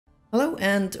Hello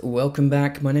and welcome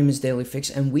back, my name is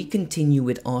Dailyfix and we continue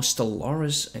with our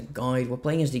Stellaris guide. We're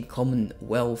playing as the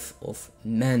Commonwealth of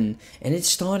Men and it's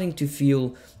starting to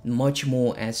feel much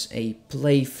more as a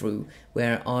playthrough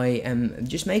where I am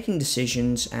just making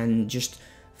decisions and just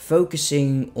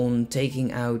focusing on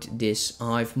taking out this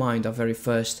hive mind, our very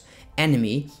first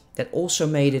enemy. That also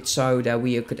made it so that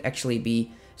we could actually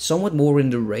be somewhat more in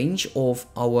the range of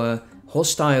our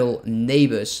hostile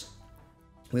neighbors.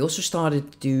 We also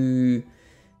started to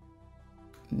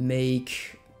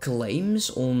make claims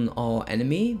on our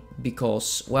enemy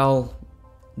because, well,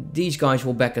 these guys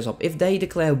will back us up. If they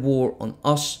declare war on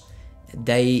us,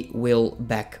 they will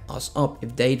back us up.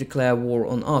 If they declare war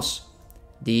on us,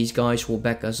 these guys will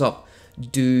back us up.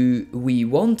 Do we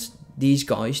want these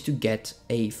guys to get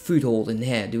a foothold in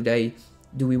here? Do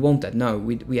we want that? No,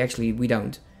 we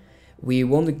don't. We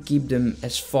want to keep them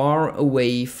as far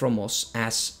away from us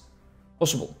as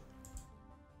possible.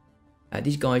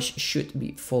 These guys should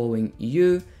be following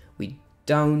you. We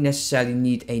don't necessarily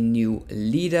need a new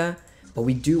leader, but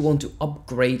we do want to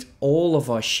upgrade all of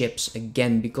our ships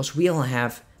again because we'll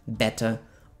have better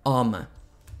armor.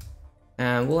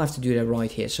 And we'll have to do that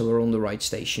right here, so we're on the right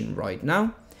station right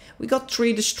now. We got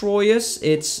 3 destroyers.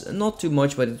 It's not too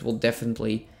much, but it will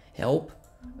definitely help.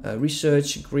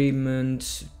 Research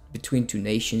agreement between 2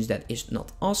 nations, that is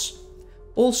not us.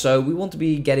 Also, we want to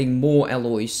be getting more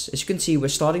alloys. As you can see, we're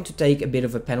starting to take a bit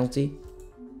of a penalty.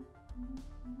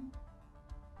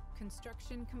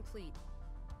 Construction complete.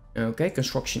 Okay,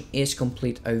 construction is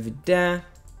complete over there,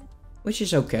 which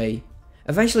is okay.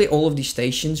 Eventually, all of these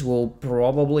stations will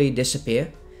probably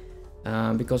disappear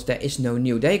because there is no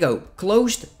new. There you go,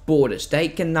 closed borders. They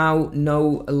can now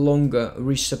no longer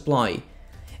resupply.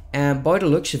 And by the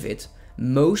looks of it,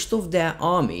 most of their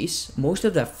armies, most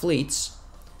of their fleets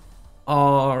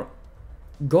are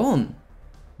gone.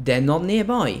 They're not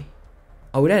nearby.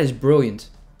 Oh, that is brilliant.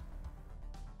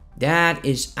 That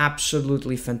is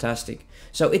absolutely fantastic.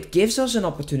 So it gives us an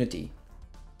opportunity.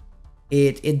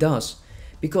 It does.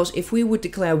 Because if we would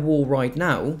declare war right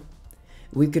now,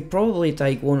 we could probably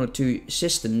take 1 or 2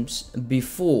 systems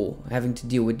before having to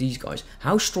deal with these guys.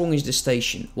 How strong is the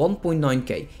station?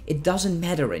 1.9k. It doesn't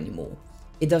matter anymore.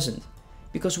 It doesn't.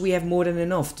 Because we have more than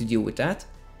enough to deal with that.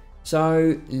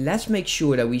 So let's make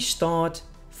sure that we start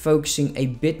focusing a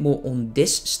bit more on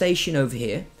this station over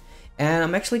here. And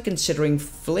I'm actually considering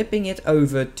flipping it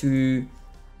over to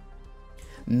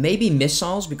maybe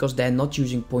missiles because they're not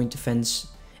using point defense.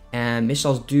 And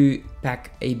missiles do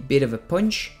pack a bit of a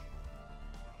punch.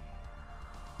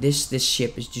 This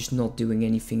ship is just not doing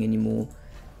anything anymore.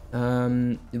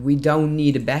 We don't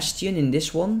need a Bastion in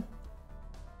this one.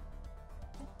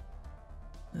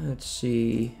 Let's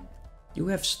see. You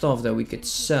have stuff that we could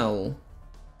sell.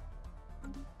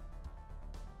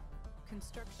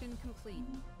 Construction complete.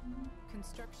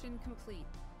 Construction complete.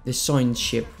 The science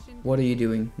ship. What are you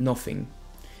doing? Nothing.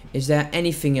 Is there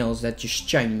anything else that just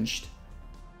changed?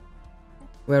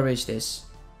 Where is this?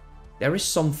 There is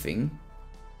something.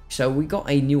 So we got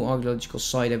a new archaeological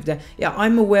site over there. Yeah,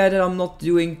 I'm aware that I'm not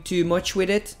doing too much with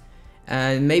it.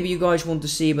 And maybe you guys want to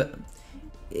see, but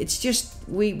it's just,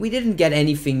 we didn't get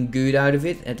anything good out of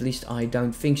it. At least I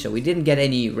don't think so. We didn't get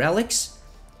any relics.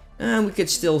 And we could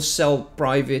still sell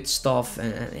private stuff.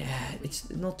 And yeah, it's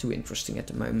not too interesting at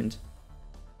the moment.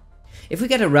 If we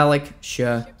get a relic,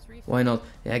 sure. Why not?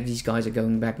 Yeah, these guys are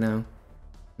going back now.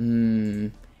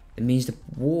 It means the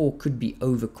war could be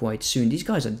over quite soon. These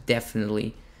guys are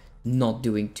definitely not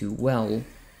doing too well.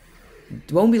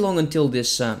 It won't be long until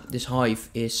this hive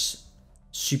is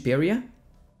superior.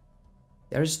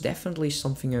 There's definitely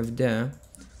something over there.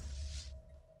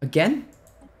 Again?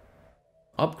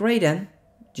 Upgrade then.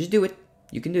 Just do it.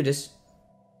 You can do this.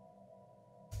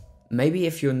 Maybe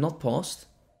if you're not passed.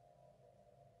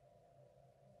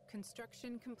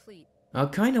 Construction complete. I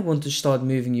kind of want to start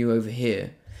moving you over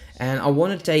here. And I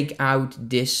want to take out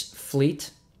this fleet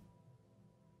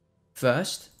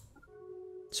first.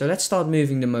 So let's start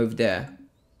moving them over there.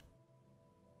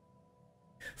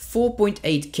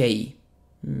 4.8k.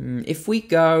 If we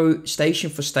go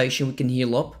station for station, we can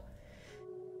heal up.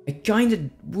 I kind of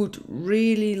would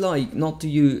really like not to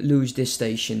lose this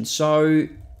station. So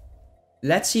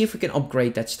let's see if we can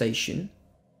upgrade that station.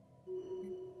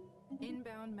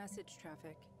 Inbound message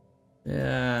traffic.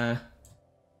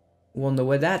 Wonder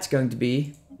where that's going to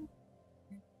be.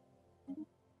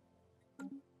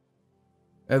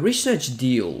 A research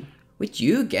deal with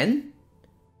you again.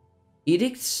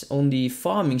 Edicts on the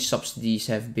farming subsidies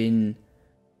have been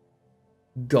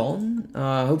gone.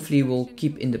 Hopefully we'll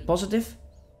keep in the positive.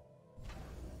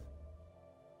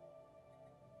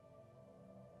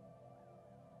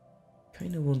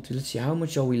 kind of want to, let's see, how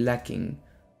much are we lacking?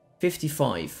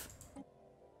 55.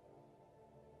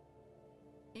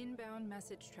 Inbound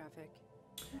message traffic.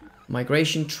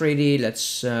 Migration treaty,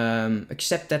 let's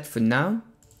accept that for now.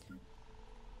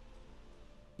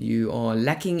 You are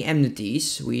lacking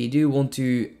amenities. We do want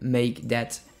to make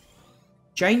that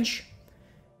change.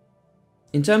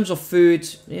 In terms of food,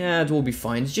 yeah, it will be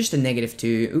fine. It's just a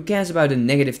 -2. Who cares about a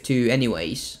 -2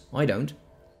 anyways? I don't.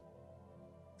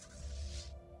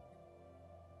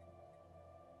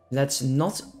 Let's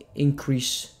not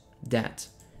increase that,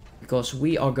 because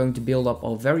we are going to build up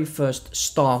our very first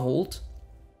starhold.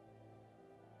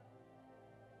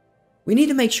 We need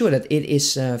to make sure that it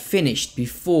is finished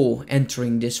before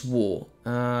entering this war.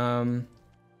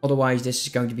 Otherwise, this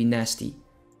is going to be nasty.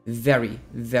 Very,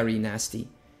 very nasty.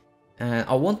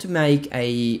 I want to make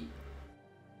a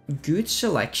good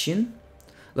selection.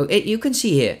 Look, you can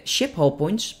see here, ship hull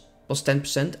points plus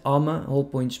 10%, armor hull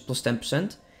points plus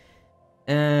 10%.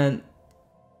 And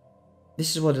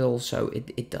this is what it also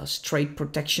it does. Trade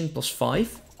protection plus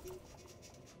 5.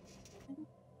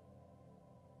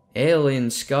 Alien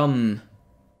scum.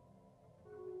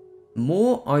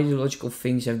 More ideological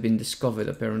things have been discovered,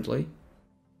 apparently.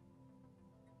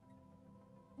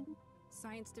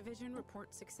 Science division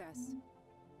report success.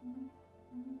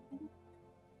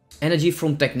 Energy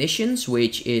from technicians,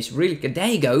 which is really... There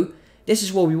you go. This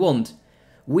is what we want.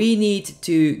 We need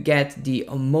to get the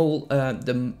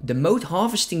mode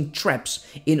harvesting traps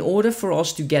in order for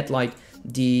us to get like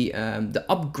the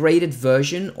upgraded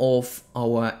version of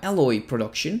our alloy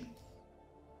production.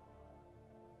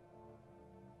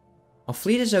 Our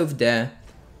fleet is over there.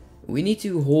 We need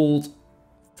to hold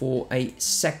for a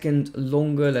second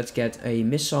longer. Let's get a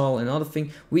missile and other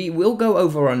thing. We will go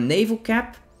over our naval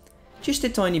cap just a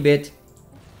tiny bit.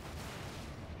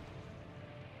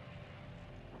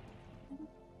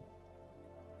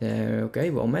 Okay,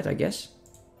 well met, I guess.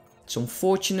 It's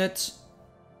unfortunate.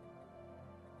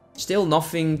 Still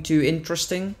nothing too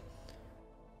interesting.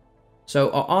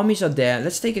 So our armies are there.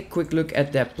 Let's take a quick look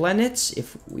at their planets.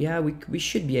 If yeah, we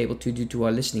should be able to do to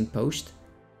our listening post.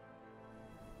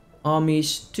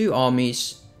 Armies, 2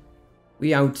 armies.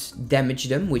 We out damage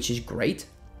them, which is great.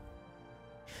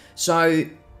 So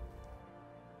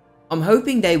I'm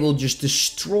hoping they will just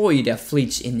destroy their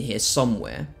fleets in here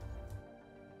somewhere.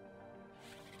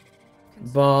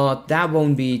 But that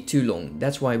won't be too long.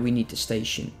 That's why we need the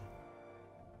station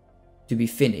to be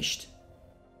finished.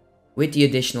 With the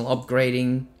additional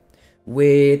upgrading.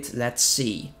 With, let's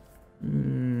see.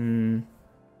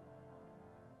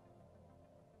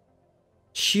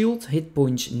 Shield hit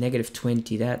points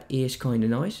 -20. That is kind of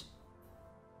nice.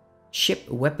 Ship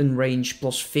weapon range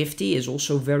plus 50 is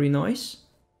also very nice.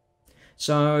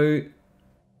 So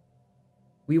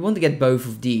we want to get both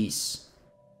of these.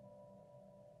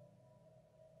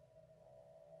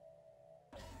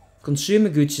 Consumer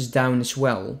goods is down as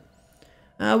well.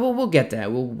 We'll get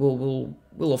there.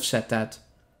 We'll offset that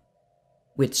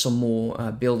with some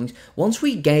more buildings. Once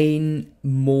we gain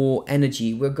more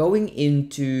energy, we're going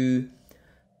into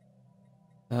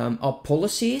our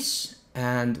policies,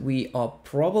 and we are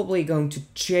probably going to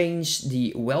change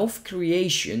the wealth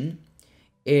creation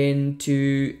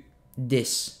into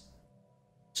this.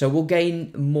 So we'll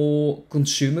gain more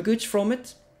consumer goods from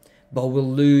it, but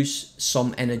we'll lose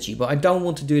some energy. But I don't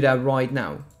want to do that right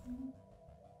now.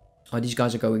 Oh, these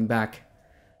guys are going back.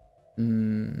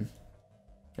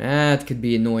 That could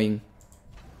be annoying.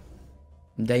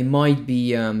 They might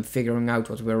be figuring out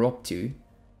what we're up to.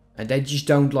 And they just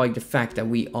don't like the fact that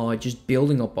we are just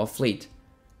building up our fleet.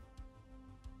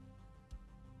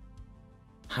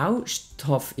 How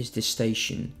tough is this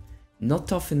station? Not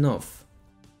tough enough.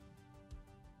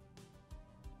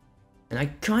 And I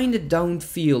kind of don't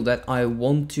feel that I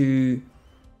want to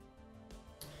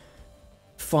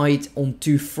fight on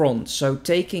 2 fronts. So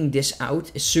taking this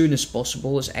out as soon as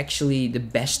possible is actually the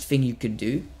best thing you could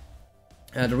do.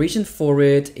 The reason for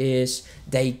it is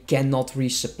they cannot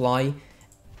resupply.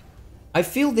 I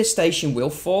feel this station will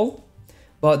fall,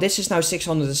 but this is now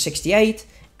 668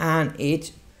 and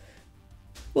it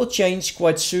will change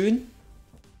quite soon.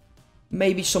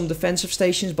 Maybe some defensive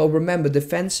stations, but remember,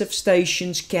 defensive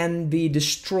stations can be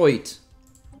destroyed.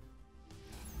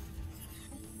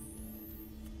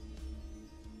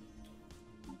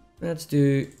 Let's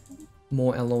do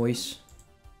more alloys.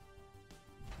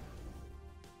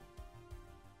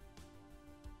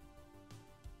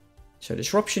 So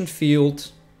disruption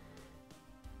field.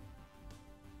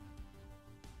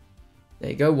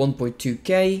 There you go,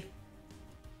 1.2k.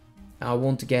 I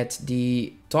want to get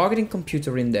the targeting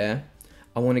computer in there.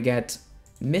 I want to get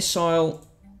missile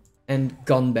and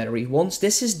gun battery. Once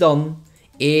this is done,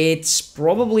 it's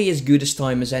probably as good a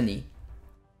time as any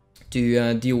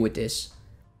to deal with this.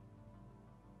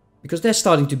 Because they're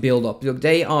starting to build up. Look,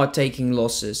 they are taking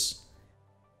losses.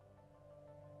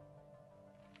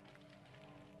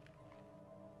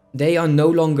 They are no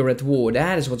longer at war.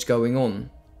 That is what's going on.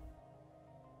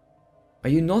 Are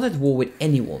you not at war with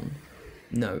anyone?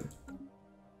 No.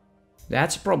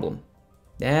 That's a problem.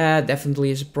 That definitely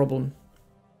is a problem.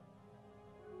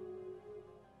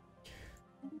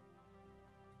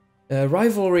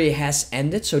 Rivalry has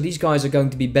ended, so these guys are going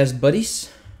to be best buddies.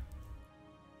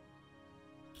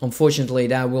 Unfortunately,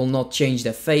 that will not change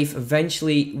their faith.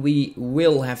 Eventually, we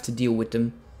will have to deal with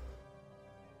them.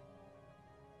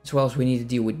 As well as we need to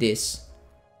deal with this.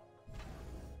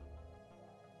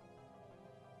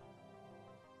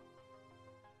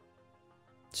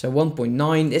 So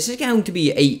 1.9. This is going to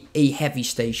be a heavy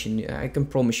station. I can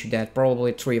promise you that.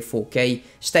 Probably 3 or 4k.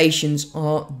 Stations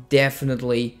are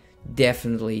definitely,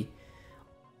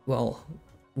 well,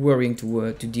 worrying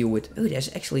to deal with. Oh,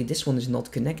 there's actually, this one is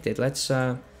not connected. Let's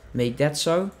make that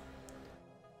so.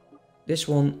 This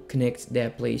one, connect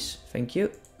there, please. Thank you.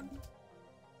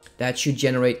 That should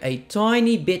generate a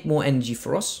tiny bit more energy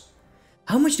for us.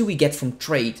 How much do we get from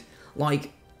trade?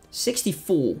 Like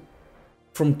 64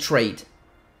 from trade.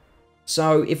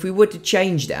 So if we were to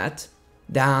change that,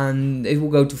 then it will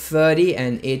go to 30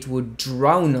 and it would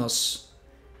drown us.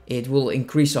 It will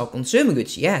increase our consumer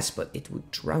goods, yes, but it would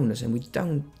drown us and we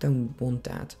don't want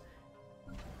that.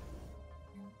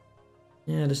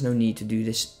 Yeah, there's no need to do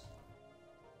this.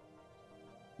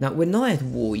 Now, we're not at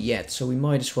war yet, so we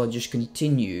might as well just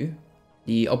continue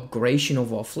the upgradation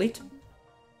of our fleet.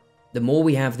 The more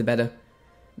we have, the better.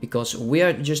 Because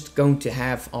we're just going to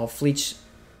have our fleets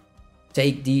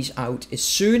take these out as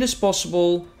soon as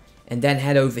possible and then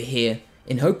head over here.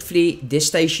 And hopefully this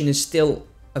station is still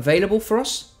available for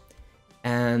us.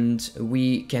 And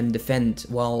we can defend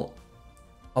while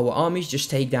our armies just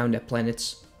take down their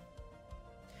planets.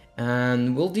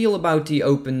 And we'll deal about the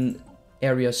open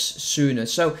areas sooner.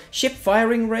 So, ship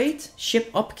firing rate,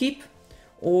 ship upkeep,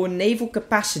 or naval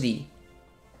capacity?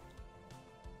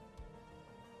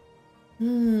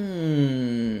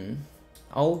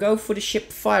 I'll go for the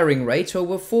ship firing rate. So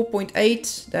we're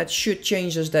 4.8. That should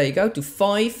change us. There you go, to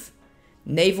 5.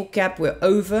 Naval cap, we're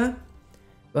over.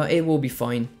 But it will be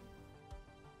fine.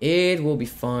 It will be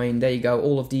fine. There you go.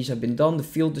 All of these have been done. The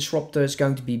field disruptor is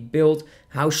going to be built.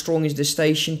 How strong is the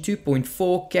station?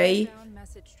 2.4k.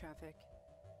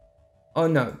 Oh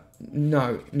no.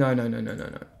 No.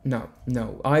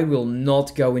 I will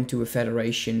not go into a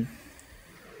federation.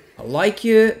 I like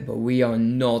you, but we are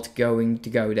not going to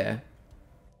go there.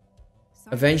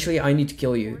 Eventually, I need to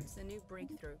kill you.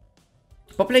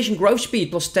 Population growth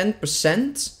speed plus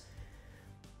 10%.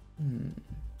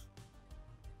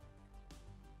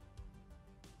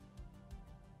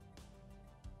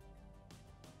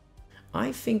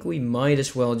 I think we might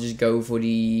as well just go for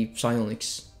the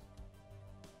psionics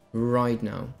right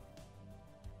now.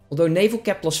 Although naval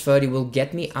cap plus 30 will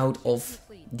get me out of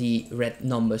the red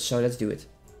number, so let's do it.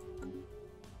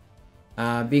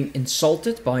 Being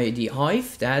insulted by the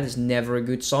hive, that is never a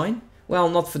good sign. Well,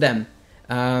 not for them.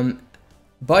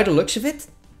 By the looks of it,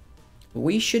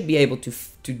 we should be able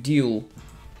to deal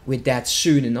with that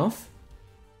soon enough.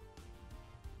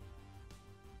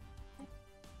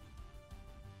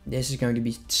 This is going to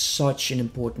be such an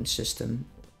important system.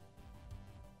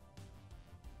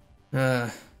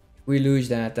 If we lose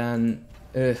that, then...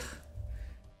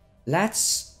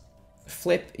 Let's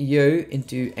flip you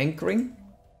into anchoring.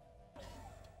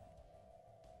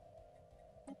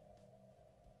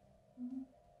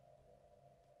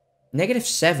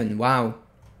 -7, wow.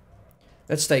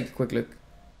 Let's take a quick look.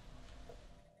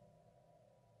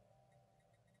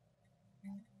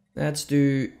 Let's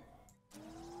do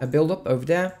a build up over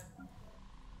there.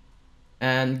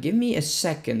 And give me a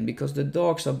second, because the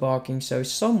dogs are barking, so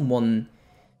someone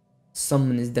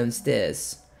is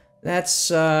downstairs. Let's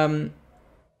not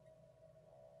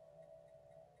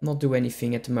do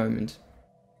anything at the moment.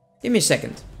 Give me a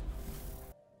second.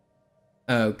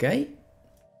 Okay.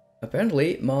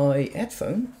 Apparently my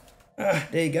headphone.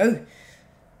 There you go.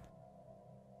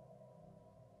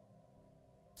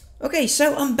 Okay,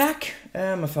 so I'm back.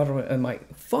 My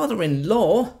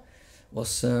father-in-law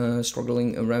was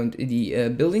struggling around the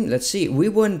building. Let's see. We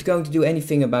weren't going to do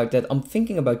anything about that. I'm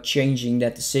thinking about changing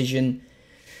that decision.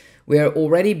 We are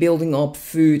already building up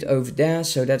food over there,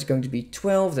 so that's going to be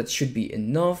 12. That should be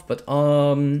enough. But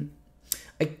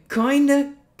I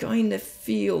kinda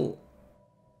feel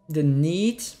the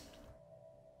need,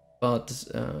 but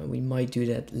we might do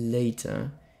that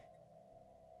later,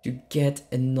 to get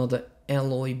another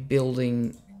alloy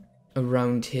building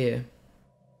around here.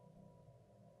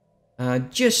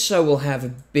 Just so we'll have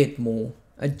a bit more.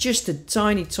 Just a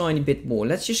tiny bit more.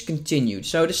 Let's just continue.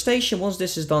 So the station, once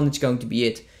this is done, it's going to be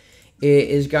it. It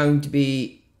is going to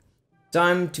be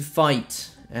time to fight.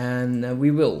 And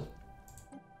we will.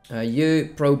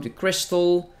 You probe the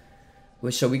crystal.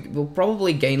 So we will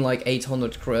probably gain like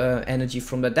 800 energy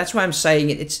from that. That's why I'm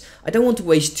saying it. I don't want to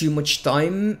waste too much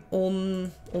time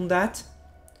on that.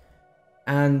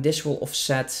 And this will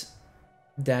offset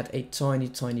that a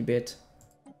tiny bit.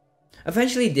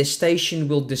 Eventually this station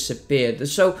will disappear.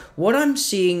 So what I'm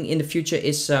seeing in the future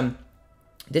is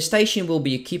this station will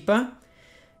be a keeper.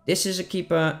 This is a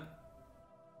keeper.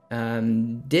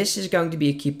 This is going to be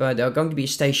a keeper. There's going to be a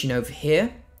station over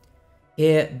here.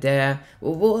 Here, there.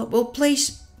 We'll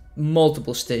place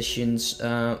multiple stations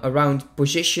around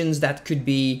positions that could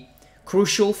be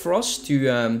crucial for us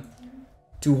to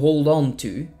hold on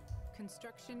to.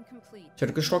 So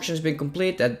the construction has been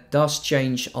complete. That does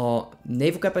change our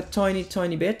naval cap a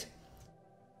tiny bit.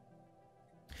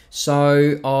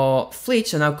 So our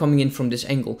fleets are now coming in from this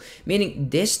angle, meaning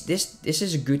this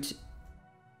is a good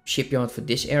shipyard for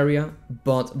this area,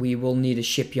 but we will need a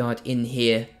shipyard in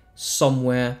here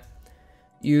somewhere.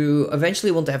 You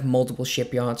eventually want to have multiple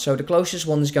shipyards, so the closest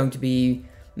one is going to be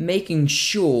making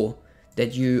sure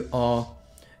that you are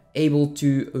able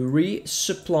to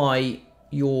resupply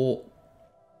your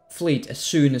fleet as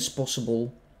soon as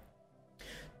possible.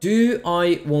 Do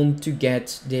I want to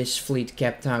get this fleet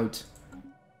kept out?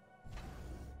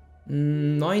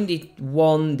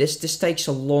 91. This takes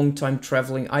a long time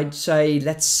traveling. I'd say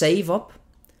let's save up.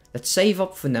 Let's save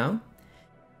up for now.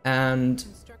 And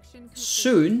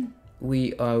soon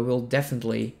we will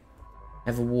definitely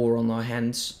have a war on our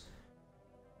hands.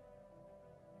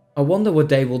 I wonder what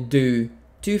they will do.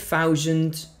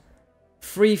 2,000.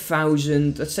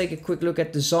 3,000. Let's take a quick look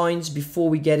at designs before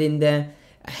we get in there.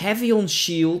 Heavy on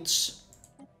shields.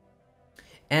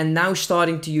 And now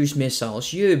starting to use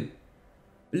missiles. You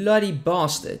bloody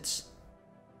bastards.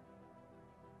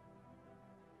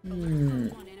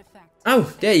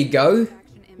 Oh, there you go.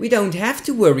 We don't have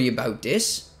to worry about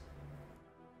this.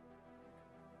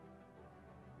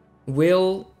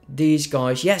 Will these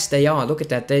guys... Yes, they are. Look at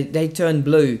that. They turn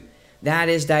blue. That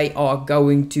is, they are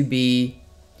going to be...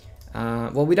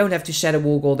 well, we don't have to set a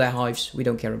walk all their hives. We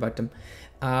don't care about them.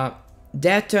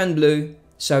 They're turned blue.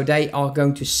 So they are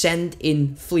going to send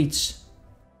in fleets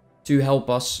to help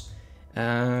us. We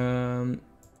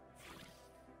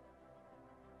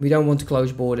don't want to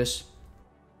close borders.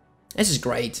 This is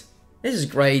great. This is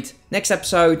great. Next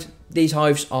episode, these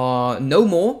hives are no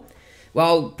more.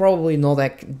 Well, probably not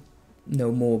that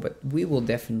no more, but we will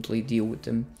definitely deal with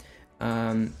them.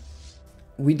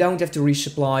 We don't have to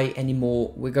resupply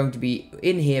anymore. We're going to be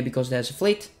in here because there's a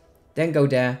fleet. Then go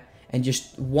there and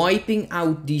just wiping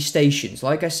out these stations.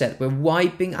 Like I said, we're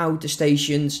wiping out the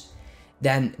stations.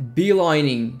 Then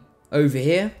beelining over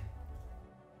here.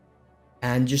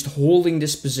 And just holding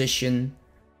this position.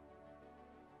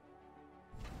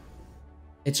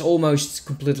 It's almost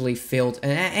completely filled.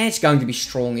 And it's going to be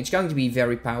strong. It's going to be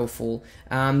very powerful.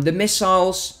 The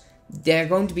missiles, they're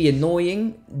going to be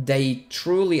annoying. They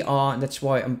truly are. That's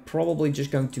why I'm probably just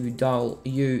going to dial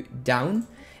you down.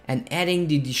 And adding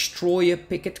the destroyer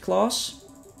picket class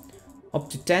up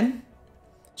to 10.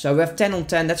 So we have 10 on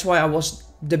 10. That's why I was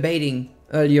debating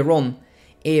earlier on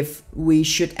if we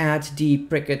should add the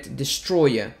picket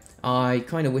destroyer. I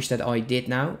kind of wish that I did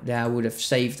now. That would have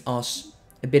saved us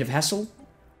a bit of hassle.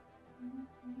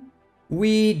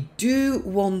 We do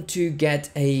want to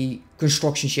get a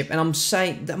construction ship, and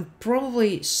I'm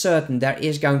probably certain there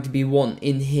is going to be one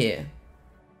in here.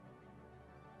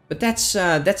 But that's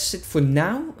it for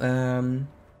now.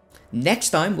 Next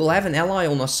time we'll have an ally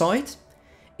on our side.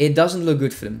 It doesn't look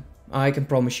good for them. I can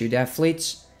promise you. Their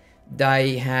fleets,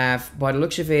 they have, by the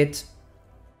looks of it,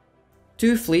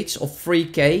 2 fleets of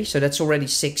 3k, so that's already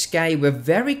 6k. We're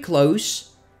very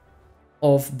close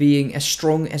of being as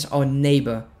strong as our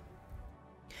neighbor.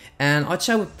 And I'd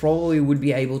say we probably would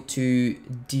be able to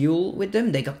deal with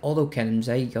them. They got autocannons.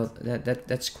 They got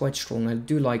that's quite strong. I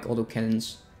do like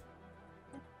autocannons.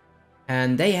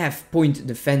 And they have point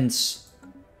defense.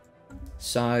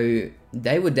 So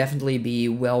they would definitely be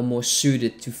well more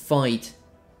suited to fight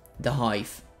the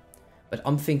hive. But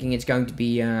I'm thinking it's going to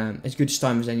be as good a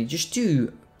time as any just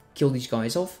to kill these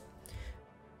guys off.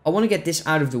 I want to get this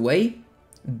out of the way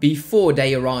before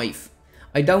they arrive.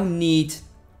 I don't need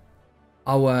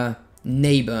our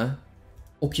neighbor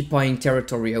occupying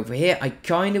territory over here. I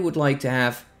kind of would like to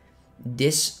have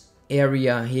this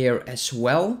area here as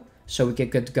well, so we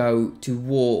could go to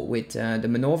war with the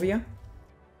Menovia.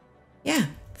 Yeah,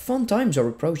 fun times are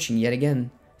approaching yet again.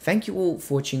 Thank you all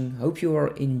for watching, hope you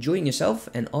are enjoying yourself,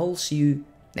 and I'll see you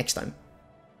next time.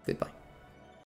 Goodbye.